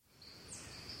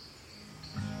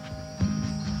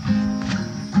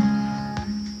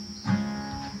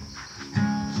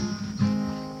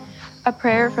A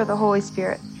prayer for the Holy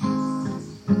Spirit.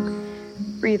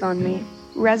 Breathe on me,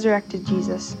 resurrected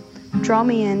Jesus. Draw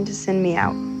me in to send me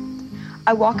out.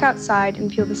 I walk outside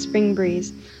and feel the spring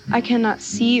breeze. I cannot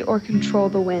see or control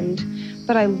the wind,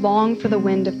 but I long for the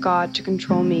wind of God to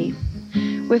control me.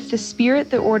 With the Spirit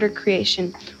that ordered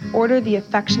creation, order the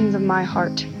affections of my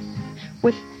heart.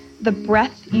 With the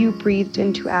breath you breathed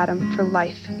into Adam for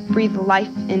life, breathe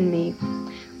life in me.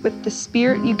 With the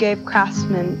Spirit you gave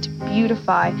craftsmen to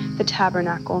beautify the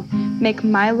tabernacle, make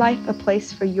my life a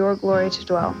place for your glory to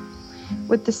dwell.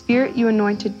 With the Spirit you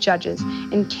anointed judges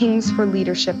and kings for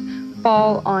leadership,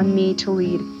 fall on me to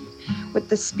lead. With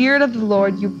the Spirit of the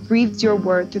Lord you breathed your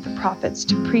word through the prophets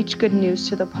to preach good news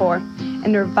to the poor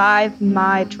and revive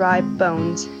my dry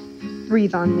bones.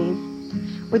 Breathe on me.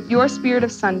 With your Spirit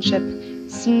of sonship,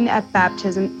 seen at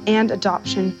baptism and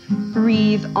adoption,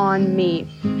 breathe on me.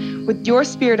 With your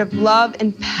Spirit of love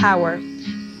and power,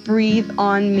 breathe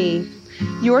on me.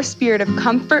 Your Spirit of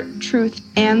comfort, truth,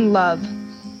 and love,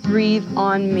 breathe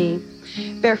on me.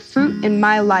 Bear fruit in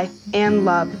my life and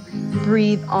love,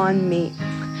 breathe on me.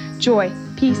 Joy,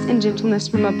 peace, and gentleness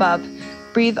from above,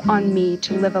 breathe on me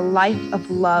to live a life of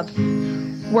love.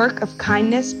 Work of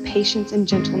kindness, patience, and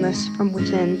gentleness from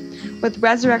within. With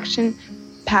resurrection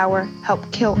power,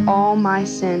 help kill all my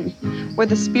sin. Where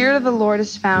the Spirit of the Lord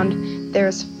is found, there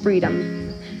is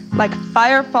freedom. Like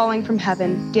fire falling from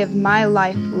heaven, give my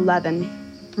life leaven.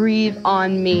 Breathe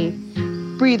on me.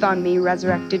 Breathe on me,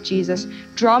 resurrected Jesus.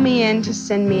 Draw me in to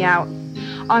send me out.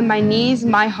 On my knees,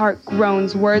 my heart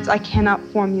groans, words I cannot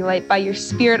formulate. By your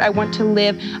Spirit, I want to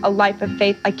live a life of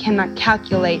faith I cannot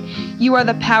calculate. You are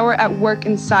the power at work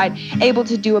inside, able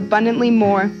to do abundantly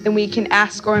more than we can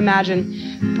ask or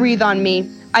imagine. Breathe on me.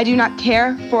 I do not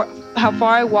care for how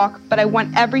far I walk, but I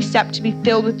want every step to be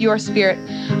filled with your Spirit.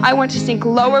 I want to sink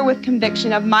lower with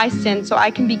conviction of my sin so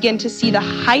I can begin to see the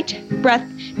height, breadth,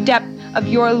 depth of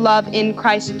your love in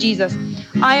Christ Jesus.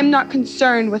 I am not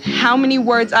concerned with how many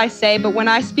words I say, but when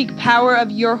I speak power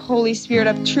of your Holy Spirit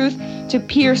of truth to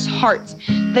pierce hearts,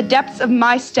 the depths of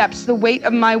my steps, the weight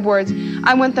of my words,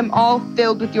 I want them all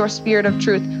filled with your Spirit of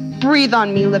truth. Breathe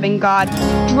on me, living God.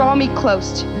 Draw me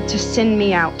close to send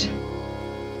me out.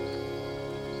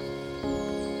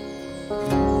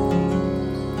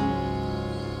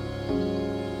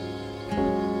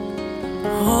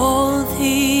 All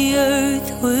the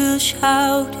earth will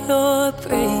shout your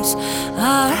praise.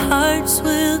 Our hearts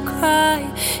will cry.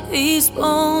 These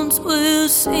bones will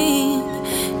sing.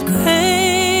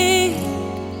 Great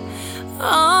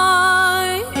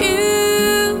are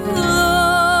you,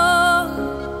 Lord.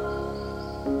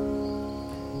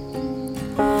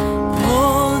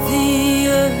 All the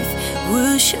earth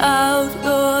will shout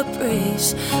your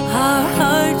praise. Our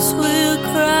hearts will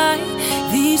cry.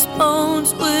 These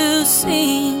bones will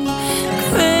sing.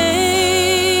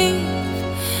 Great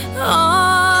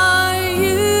are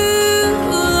you,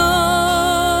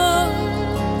 Lord.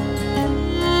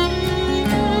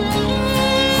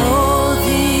 All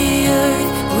the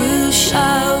earth will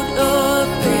shout your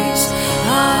praise.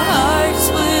 Our hearts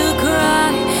will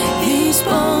cry. These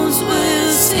bones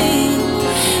will sing.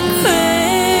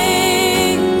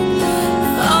 Great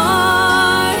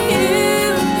are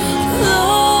you,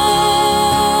 Lord.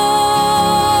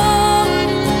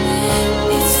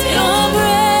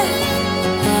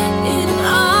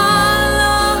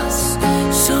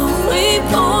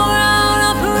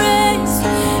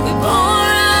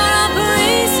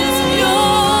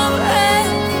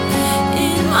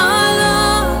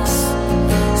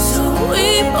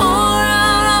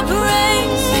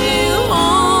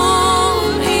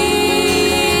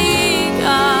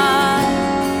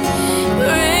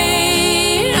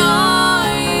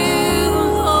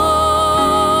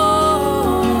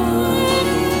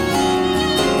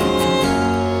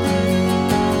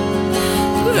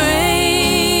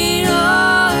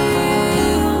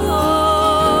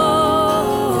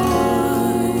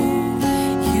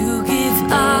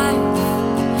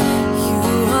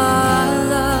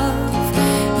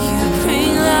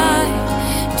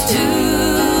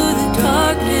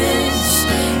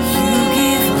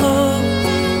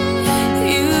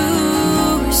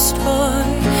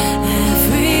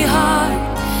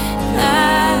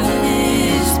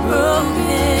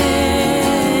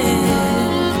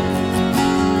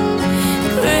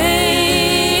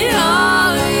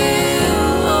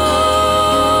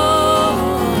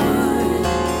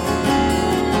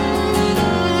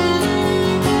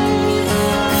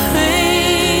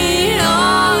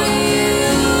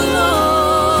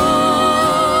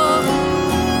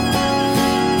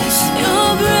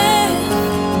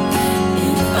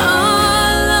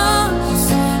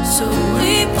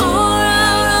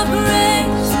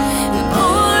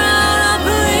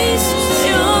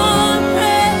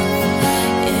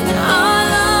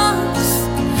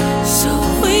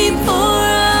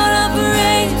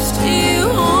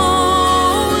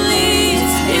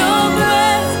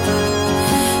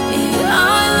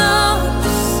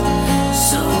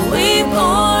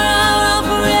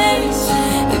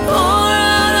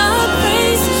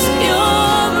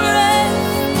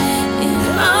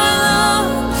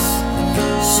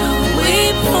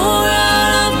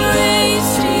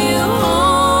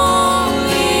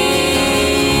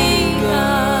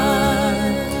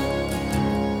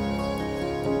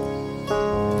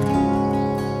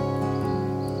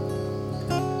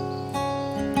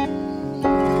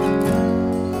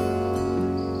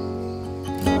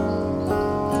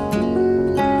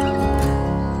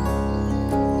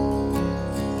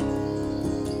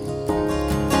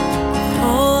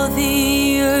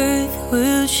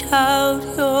 shout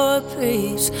your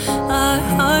praise. Our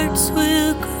hearts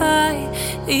will cry,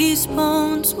 these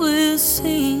bones will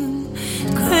sing.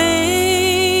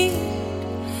 Great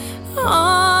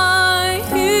are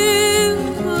you,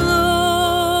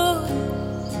 Lord.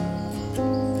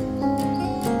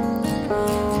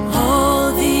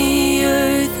 All the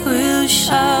earth will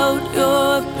shout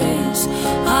your praise.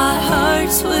 Our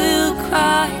hearts will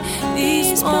cry,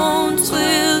 these bones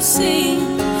will sing.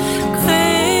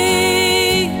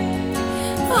 Great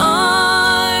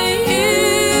are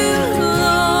you,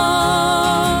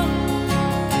 Lord.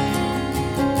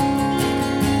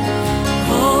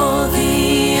 All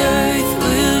the earth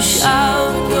will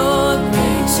shout your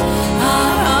praise.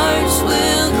 Our hearts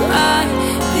will cry,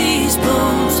 these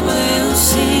bones will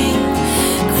sing.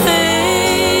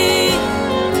 Great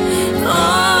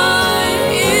are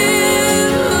you,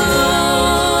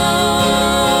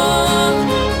 Lord.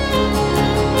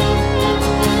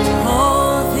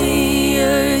 All the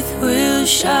earth will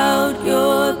shout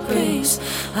your praise.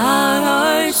 Our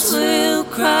hearts will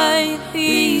cry,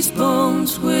 these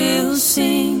bones will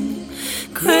sing.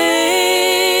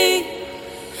 Great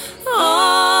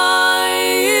are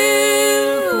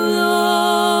you, Lord.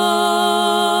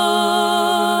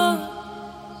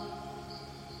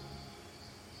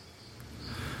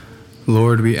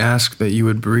 Lord, we ask that you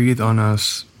would breathe on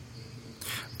us.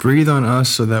 Breathe on us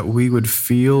so that we would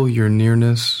feel your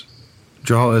nearness.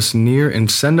 Draw us near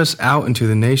and send us out into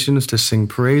the nations to sing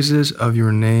praises of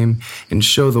your name and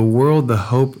show the world the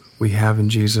hope we have in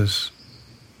Jesus.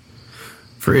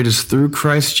 For it is through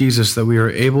Christ Jesus that we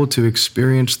are able to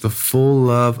experience the full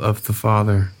love of the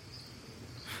Father.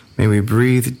 May we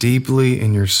breathe deeply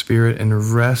in your Spirit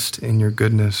and rest in your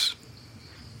goodness.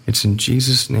 It's in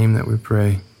Jesus' name that we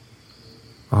pray.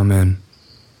 Amen.